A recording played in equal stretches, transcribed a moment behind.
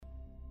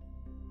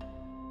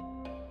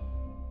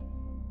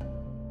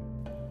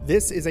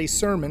This is a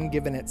sermon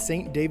given at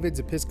St. David's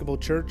Episcopal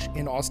Church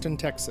in Austin,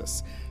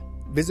 Texas.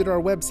 Visit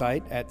our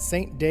website at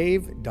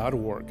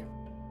stdave.org.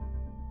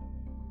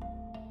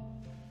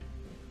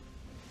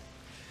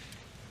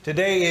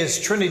 Today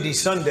is Trinity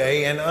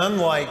Sunday, and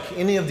unlike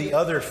any of the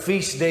other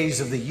feast days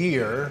of the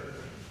year,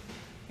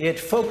 it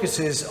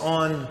focuses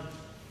on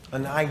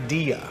an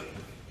idea.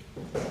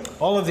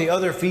 All of the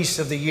other feasts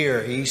of the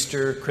year,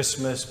 Easter,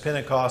 Christmas,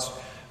 Pentecost,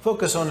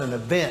 focus on an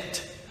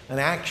event, an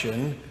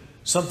action,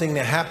 something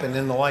that happened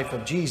in the life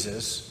of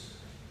Jesus.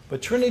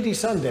 But Trinity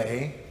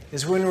Sunday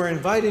is when we're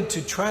invited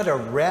to try to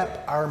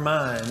wrap our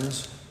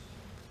minds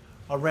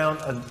around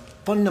a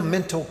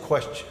fundamental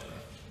question,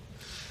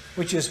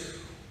 which is,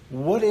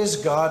 what is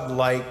God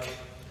like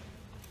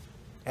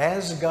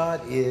as God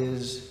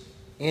is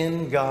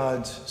in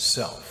God's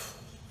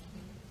self?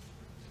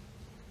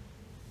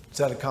 Is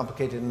that a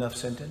complicated enough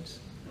sentence?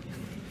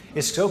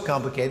 It's so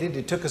complicated,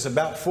 it took us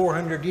about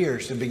 400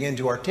 years to begin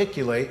to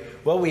articulate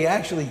what we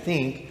actually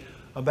think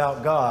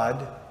about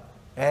God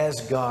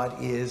as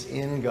God is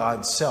in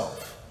God's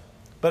self.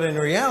 But in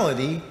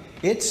reality,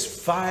 it's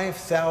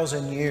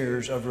 5,000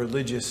 years of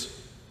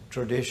religious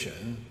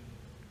tradition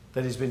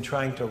that has been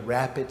trying to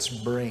wrap its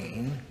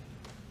brain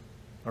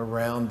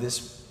around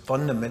this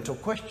fundamental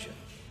question.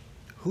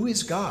 Who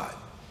is God?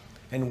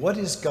 And what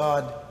is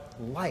God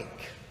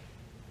like?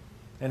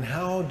 And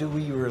how do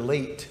we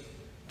relate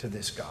to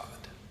this God?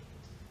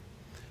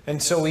 And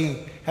so we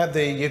have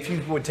if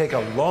you would take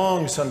a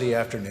long Sunday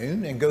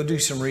afternoon and go do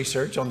some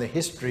research on the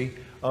history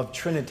of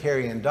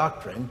Trinitarian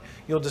doctrine,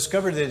 you'll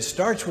discover that it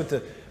starts with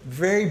the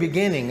very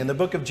beginning in the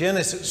book of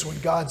Genesis when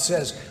God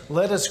says,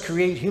 let us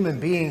create human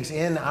beings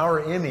in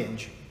our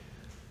image.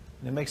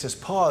 And it makes us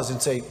pause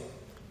and say,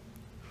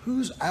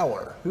 who's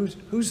our?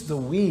 Who's the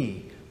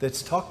we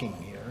that's talking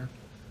here?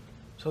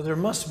 So there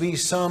must be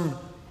some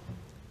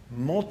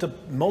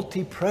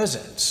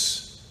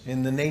multi-presence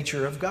in the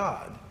nature of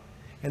God.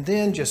 And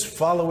then just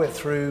follow it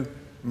through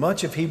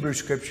much of Hebrew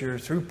Scripture,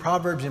 through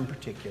Proverbs in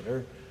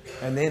particular,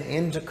 and then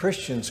into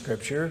Christian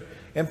Scripture,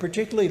 and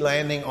particularly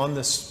landing on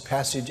this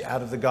passage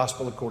out of the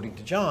Gospel according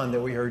to John that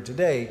we heard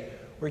today,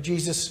 where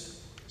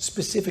Jesus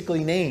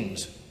specifically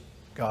names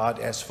God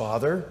as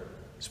Father,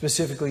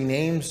 specifically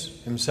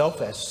names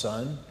himself as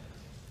Son,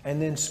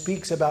 and then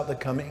speaks about the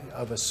coming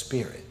of a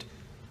Spirit,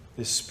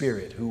 this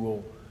Spirit who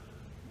will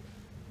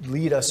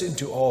lead us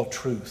into all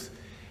truth.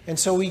 And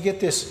so we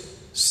get this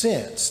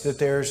sense that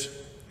there's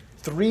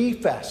three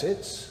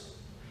facets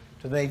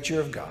to the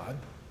nature of God,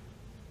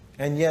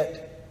 and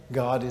yet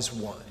God is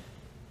one.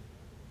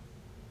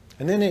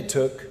 And then it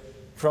took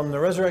from the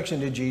resurrection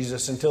to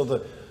Jesus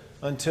until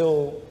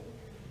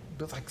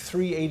like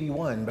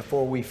 381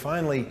 before we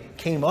finally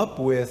came up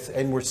with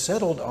and were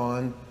settled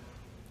on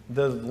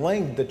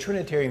the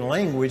Trinitarian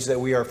language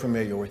that we are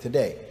familiar with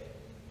today.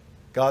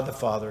 God the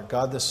Father,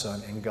 God the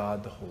Son, and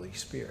God the Holy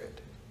Spirit.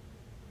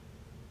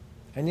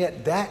 And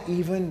yet that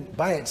even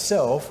by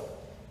itself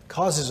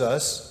causes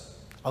us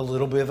a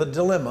little bit of a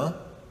dilemma.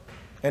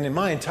 And in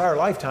my entire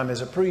lifetime as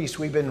a priest,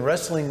 we've been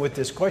wrestling with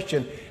this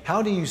question,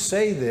 how do you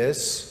say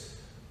this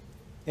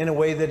in a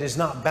way that is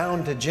not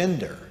bound to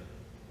gender?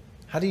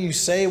 How do you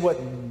say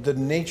what the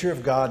nature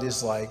of God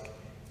is like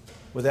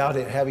without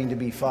it having to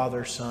be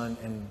Father, Son,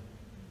 and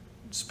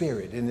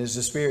Spirit? And is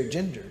the Spirit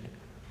gendered?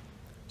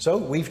 So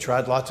we've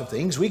tried lots of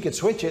things. We could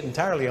switch it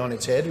entirely on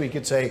its head. We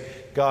could say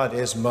God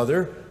as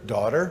Mother,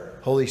 Daughter,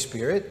 Holy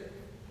Spirit.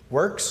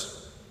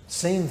 Works.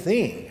 Same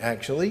thing,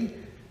 actually,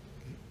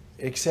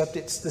 except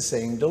it's the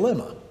same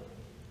dilemma.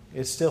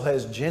 It still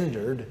has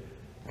gendered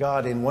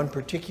God in one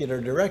particular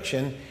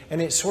direction,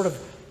 and it sort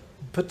of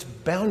puts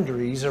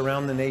boundaries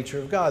around the nature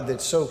of God.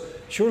 That so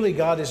surely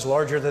God is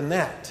larger than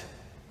that.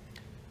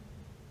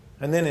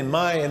 And then in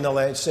the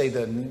let's say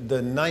the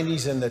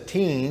 90s and the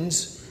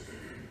teens,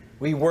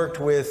 we worked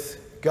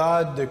with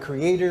God, the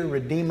Creator,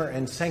 Redeemer,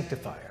 and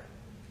Sanctifier.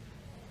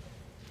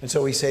 And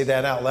so we say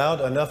that out loud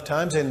enough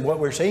times, and what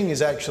we're saying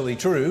is actually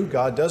true.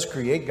 God does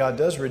create, God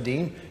does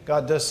redeem,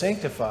 God does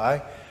sanctify,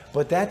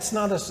 but that's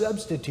not a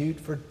substitute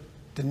for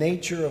the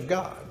nature of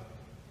God.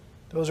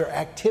 Those are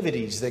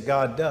activities that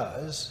God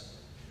does.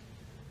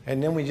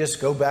 And then we just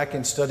go back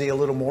and study a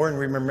little more and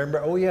remember,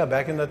 oh yeah,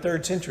 back in the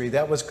 3rd century,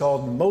 that was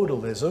called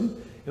modalism.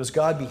 It was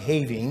God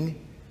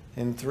behaving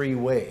in three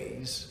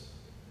ways,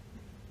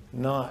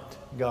 not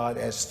God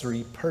as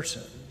three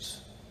persons.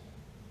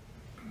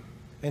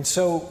 And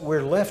so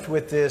we're left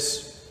with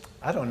this,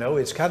 I don't know,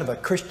 it's kind of a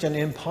Christian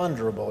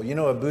imponderable. You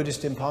know, a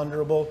Buddhist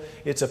imponderable?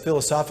 It's a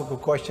philosophical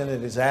question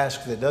that is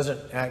asked that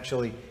doesn't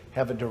actually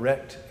have a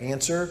direct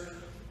answer.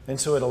 And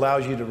so it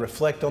allows you to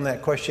reflect on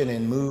that question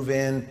and move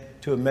in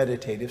to a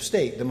meditative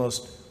state. The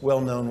most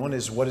well-known one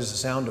is, what is the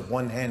sound of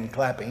one hand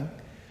clapping?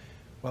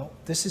 Well,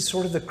 this is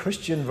sort of the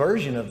Christian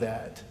version of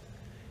that.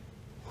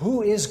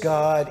 Who is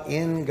God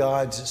in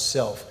God's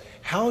self?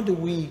 How do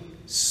we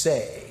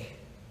say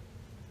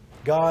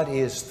God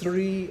is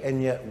three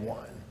and yet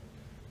one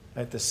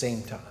at the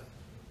same time?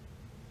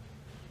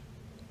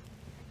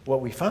 What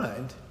we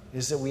find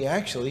is that we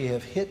actually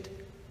have hit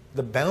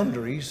the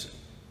boundaries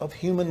of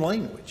human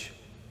language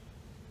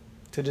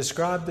to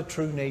describe the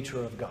true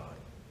nature of God.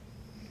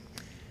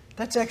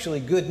 That's actually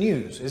good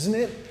news, isn't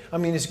it? I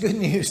mean, it's good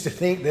news to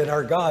think that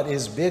our God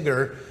is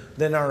bigger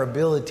than our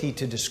ability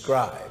to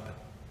describe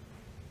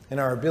and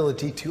our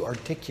ability to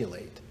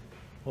articulate.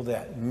 Well,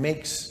 that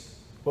makes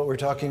what we're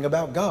talking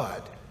about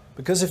God.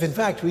 Because if in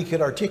fact we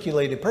could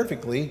articulate it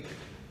perfectly,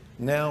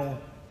 now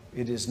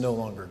it is no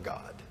longer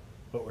God,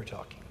 what we're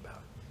talking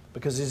about.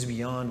 Because it is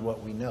beyond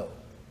what we know.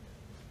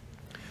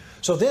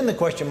 So then the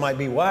question might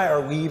be, why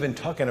are we even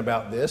talking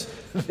about this?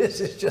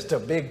 This is just a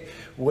big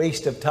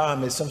waste of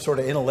time. It's some sort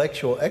of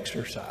intellectual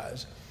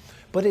exercise.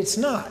 But it's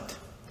not.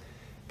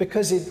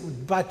 Because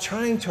by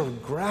trying to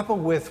grapple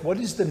with what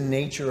is the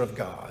nature of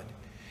God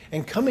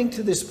and coming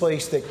to this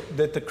place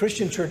that the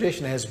Christian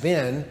tradition has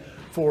been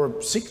for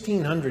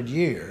 1,600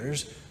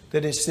 years,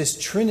 that it's this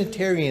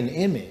Trinitarian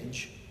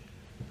image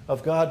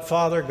of God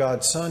Father,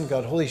 God Son,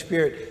 God Holy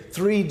Spirit,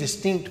 three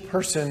distinct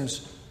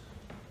persons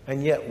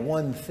and yet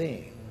one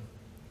thing,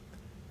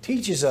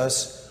 teaches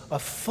us a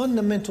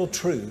fundamental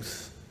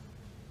truth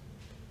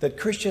that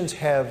Christians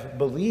have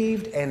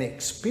believed and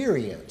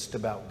experienced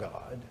about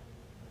God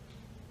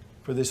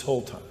for this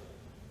whole time.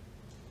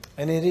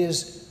 And it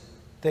is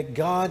that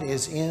God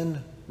is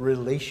in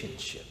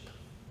relationship.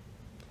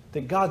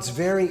 That God's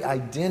very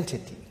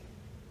identity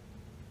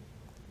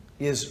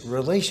is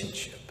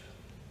relationship.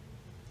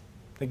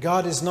 That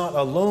God is not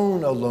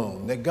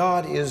alone. That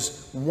God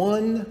is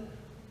one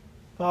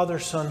Father,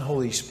 Son,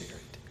 Holy Spirit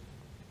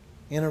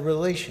in a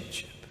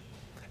relationship.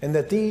 And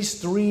that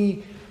these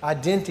three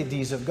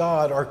identities of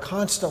God are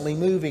constantly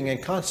moving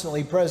and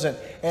constantly present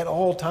at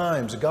all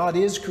times. God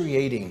is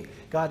creating.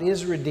 God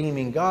is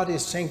redeeming. God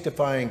is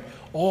sanctifying.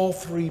 All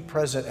three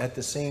present at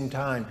the same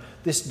time.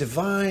 This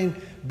divine,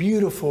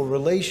 beautiful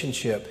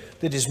relationship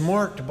that is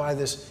marked by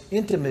this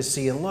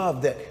intimacy and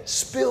love that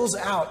spills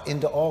out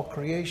into all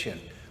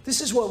creation. This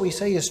is what we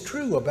say is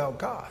true about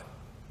God.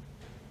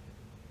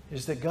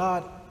 Is that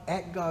God,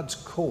 at God's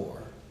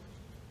core,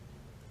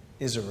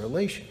 is a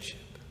relationship.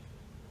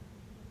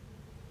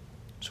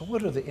 So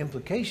what are the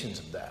implications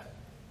of that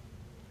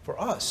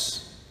for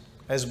us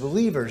as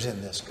believers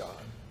in this God?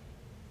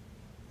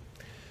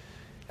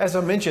 As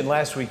I mentioned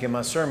last week in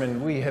my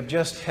sermon, we have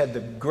just had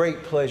the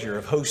great pleasure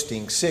of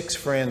hosting 6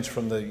 friends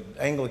from the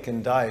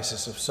Anglican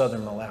Diocese of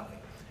Southern Malawi.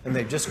 And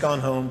they've just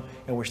gone home,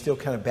 and we're still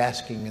kind of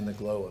basking in the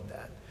glow of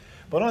that.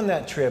 But on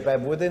that trip,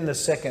 within the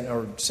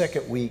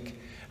second week,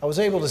 I was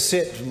able to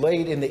sit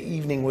late in the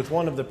evening with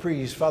one of the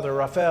priests, Father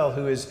Raphael,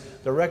 who is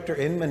the rector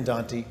in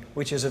Mandanti,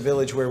 which is a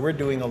village where we're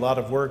doing a lot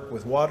of work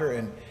with water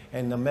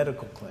and the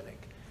medical clinic.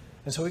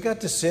 And so we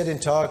got to sit and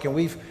talk,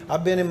 and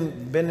I've been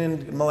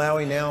in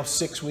Malawi now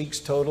 6 weeks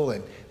total,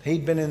 and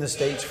he'd been in the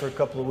States for a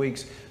couple of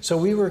weeks. So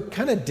we were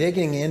kind of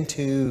digging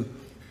into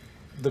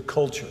the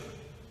culture,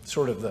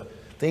 sort of the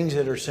things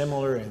that are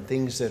similar and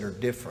things that are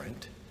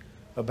different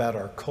about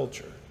our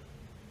culture.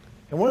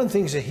 And one of the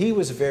things that he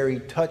was very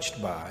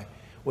touched by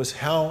was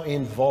how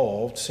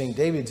involved St.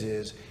 David's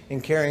is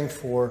in caring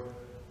for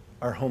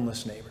our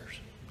homeless neighbors,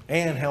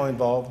 and how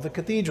involved the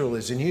cathedral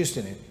is in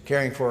Houston in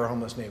caring for our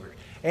homeless neighbors,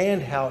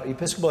 and how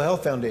Episcopal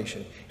Health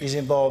Foundation is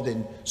involved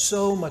in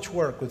so much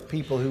work with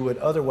people who would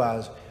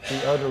otherwise be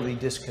utterly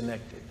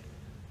disconnected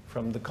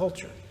from the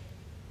culture.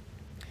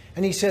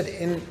 And he said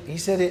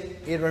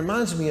it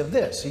reminds me of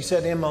this. He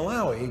said in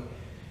Malawi,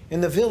 in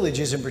the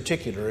villages in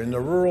particular, in the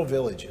rural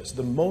villages,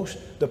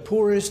 the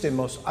poorest and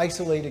most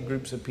isolated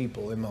groups of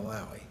people in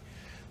Malawi,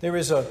 there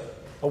is a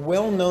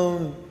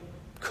well-known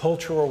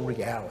cultural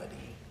reality,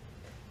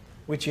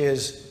 which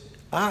is,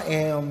 I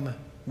am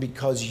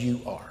because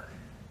you are.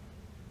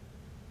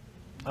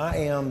 I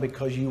am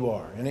because you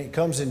are. And it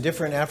comes in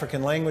different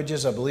African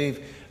languages. I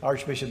believe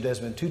Archbishop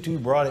Desmond Tutu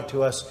brought it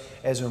to us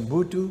as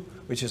Ubuntu,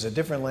 which is a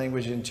different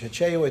language. In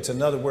Checheo, it's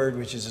another word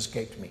which has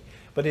escaped me.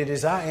 But it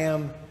is, I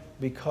am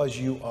because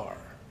you are.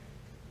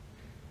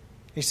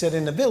 He said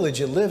in the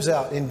village, it lives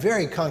out in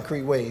very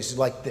concrete ways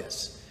like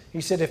this.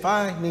 He said, if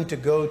I need to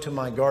go to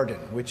my garden,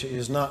 which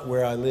is not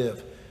where I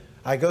live,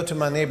 I go to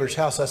my neighbor's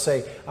house, I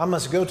say, I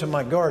must go to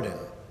my garden.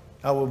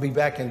 I will be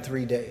back in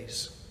 3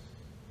 days.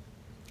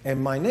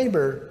 And my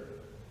neighbor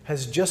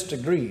has just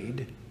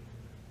agreed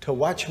to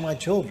watch my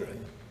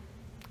children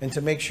and to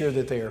make sure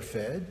that they are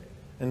fed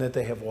and that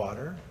they have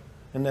water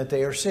and that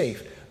they are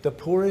safe. The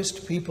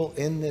poorest people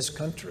in this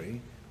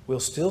country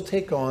will still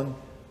take on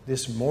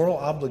this moral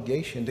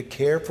obligation to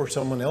care for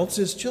someone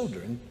else's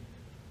children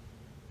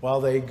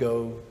while they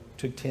go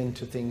to tend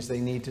to things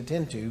they need to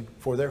tend to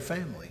for their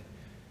family.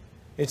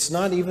 It's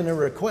not even a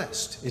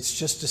request. It's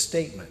just a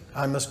statement.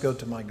 I must go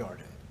to my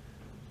garden.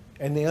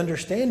 And the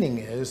understanding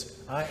is,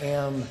 I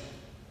am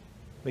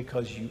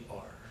because you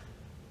are.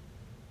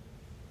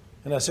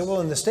 And I said, well,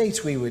 in the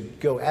States, we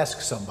would go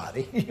ask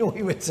somebody.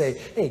 We would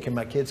say, hey, can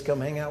my kids come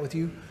hang out with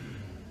you?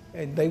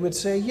 And they would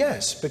say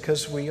yes,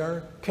 because we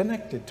are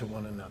connected to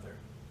one another.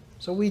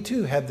 So we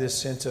too have this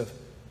sense of,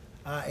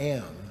 I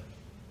am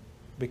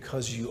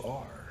because you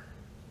are.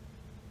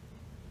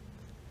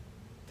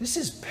 This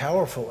is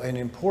powerful and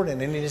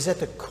important, and it is at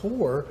the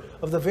core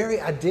of the very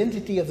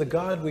identity of the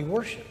God we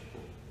worship.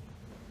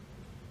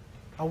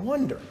 I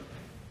wonder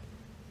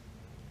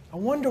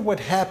what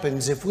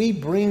happens if we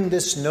bring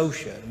this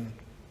notion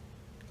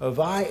of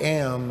I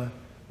am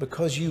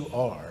because you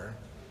are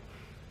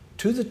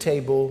to the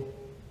table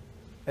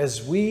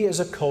as we as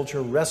a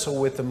culture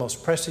wrestle with the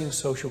most pressing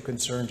social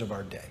concerns of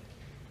our day.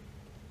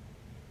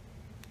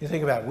 You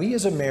think about it, we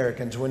as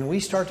Americans, when we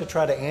start to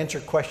try to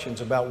answer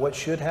questions about what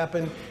should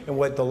happen and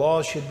what the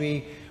laws should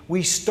be,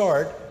 we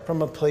start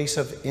from a place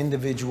of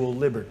individual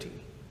liberty.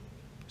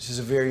 This is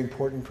a very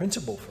important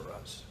principle for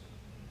us.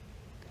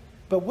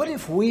 But what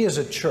if we as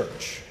a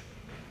church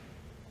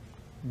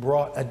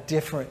brought a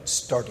different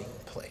starting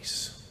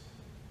place?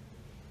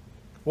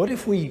 What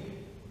if we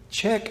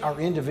check our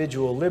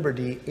individual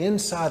liberty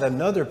inside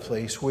another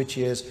place, which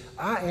is,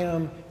 I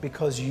am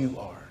because you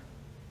are?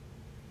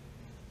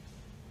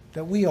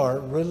 That we are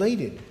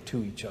related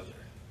to each other.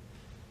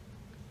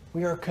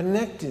 We are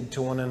connected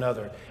to one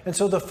another. And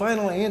so the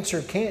final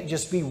answer can't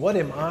just be, what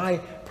am I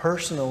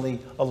personally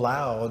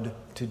allowed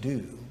to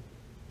do?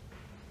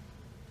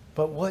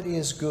 But what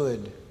is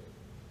good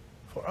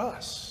for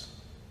us?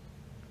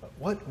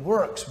 What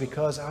works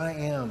because I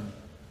am,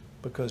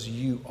 because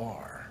you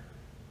are?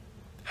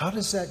 How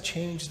does that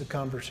change the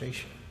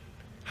conversation?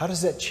 How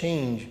does that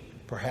change,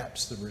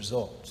 perhaps, the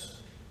results?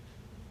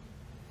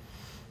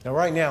 Now,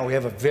 right now, we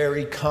have a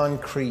very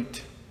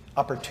concrete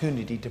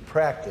opportunity to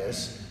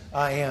practice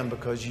I am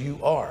because you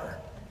are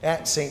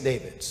at St.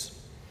 David's.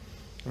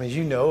 As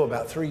you know,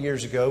 about 3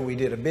 years ago, we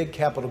did a big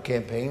capital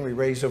campaign. We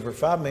raised over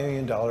 $5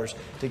 million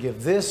to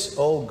give this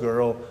old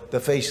girl the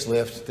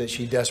facelift that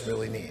she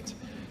desperately needs.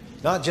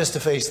 Not just a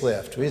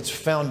facelift. It's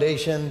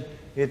foundation,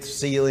 it's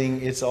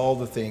ceiling, it's all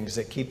the things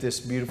that keep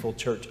this beautiful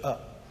church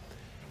up.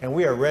 And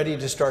we are ready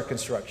to start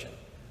construction.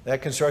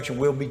 That construction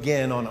will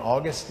begin on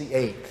August the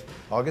 8th.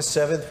 August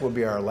 7th will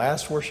be our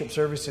last worship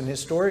service in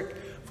Historic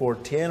for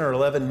 10 or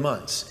 11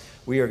 months.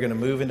 We are going to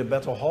move into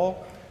Bethel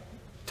Hall,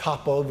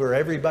 top over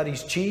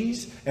everybody's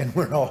cheese, and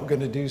we're all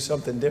going to do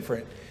something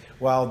different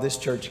while this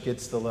church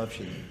gets the love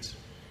she needs.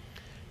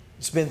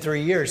 It's been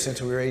 3 years since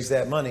we raised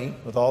that money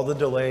with all the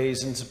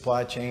delays and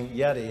supply chain,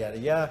 yada, yada,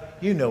 yada.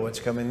 You know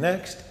what's coming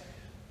next.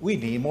 We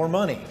need more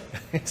money.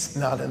 It's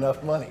not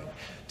enough money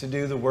to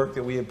do the work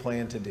that we had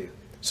planned to do.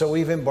 So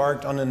we've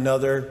embarked on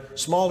another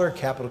smaller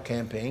capital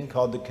campaign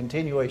called the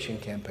Continuation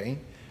Campaign.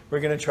 We're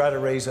going to try to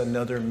raise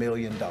another $1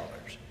 million.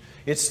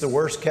 It's the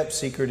worst kept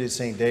secret at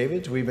St.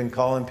 David's. We've been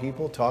calling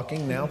people,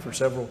 talking now for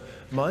several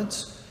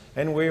months,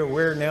 and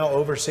we're now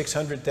over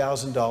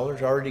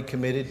 $600,000 already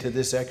committed to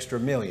this extra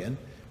 $1 million.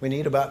 We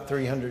need about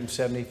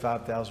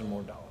 $375,000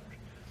 more dollars.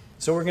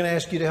 So we're going to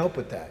ask you to help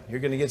with that. You're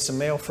going to get some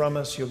mail from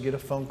us. You'll get a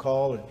phone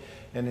call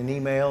and an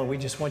email, and we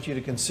just want you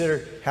to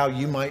consider how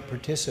you might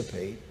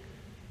participate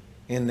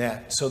in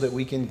that so that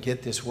we can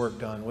get this work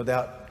done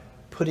without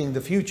putting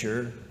the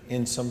future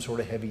in some sort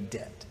of heavy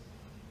debt.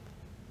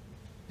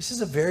 This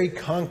is a very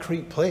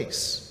concrete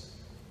place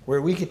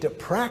where we get to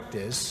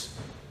practice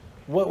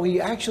what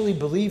we actually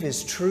believe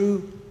is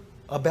true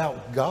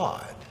about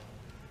God.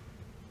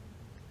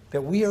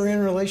 That we are in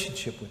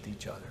relationship with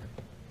each other.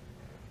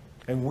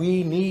 And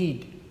we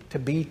need to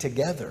be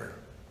together.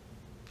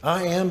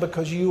 I am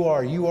because you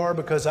are. You are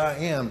because I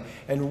am.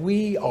 And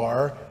we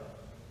are,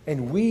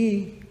 and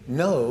we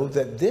know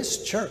that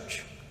this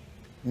church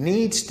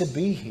needs to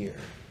be here.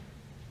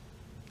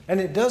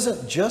 And it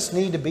doesn't just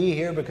need to be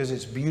here because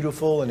it's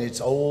beautiful and it's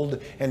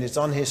old and it's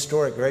on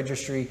historic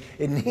registry.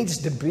 It needs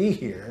to be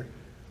here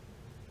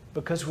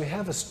because we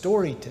have a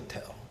story to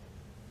tell.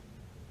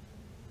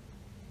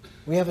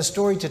 We have a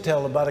story to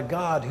tell about a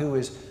God who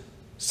is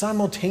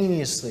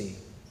simultaneously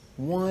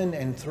one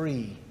and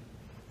three.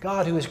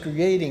 God who is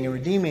creating and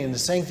redeeming and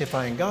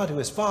sanctifying. God who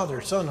is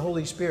Father, Son,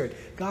 Holy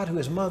Spirit. God who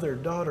is Mother,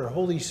 Daughter,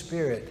 Holy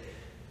Spirit.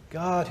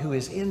 God who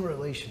is in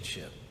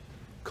relationship,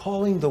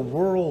 calling the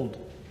world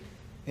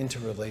into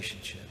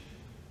relationship.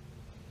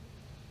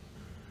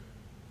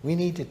 We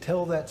need to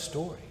tell that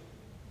story.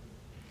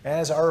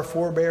 As our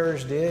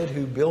forebears did,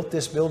 who built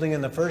this building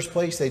in the first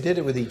place, they did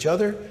it with each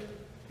other,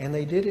 and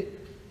they did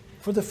it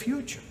for the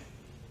future.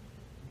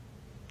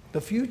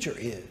 The future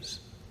is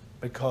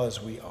because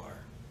we are.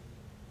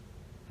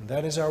 And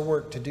that is our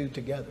work to do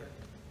together.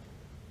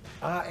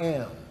 I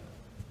am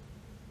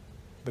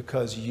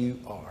because you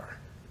are.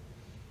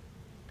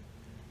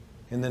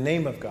 In the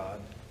name of God,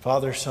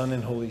 Father, Son,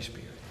 and Holy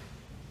Spirit.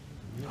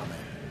 Amen.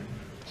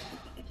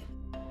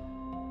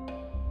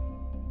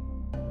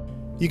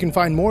 You can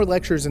find more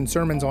lectures and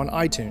sermons on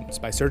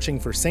iTunes by searching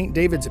for St.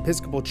 David's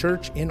Episcopal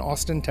Church in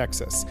Austin,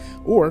 Texas,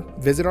 or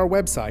visit our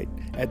website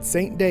at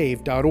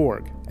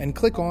stdave.org and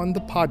click on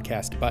the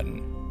podcast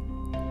button.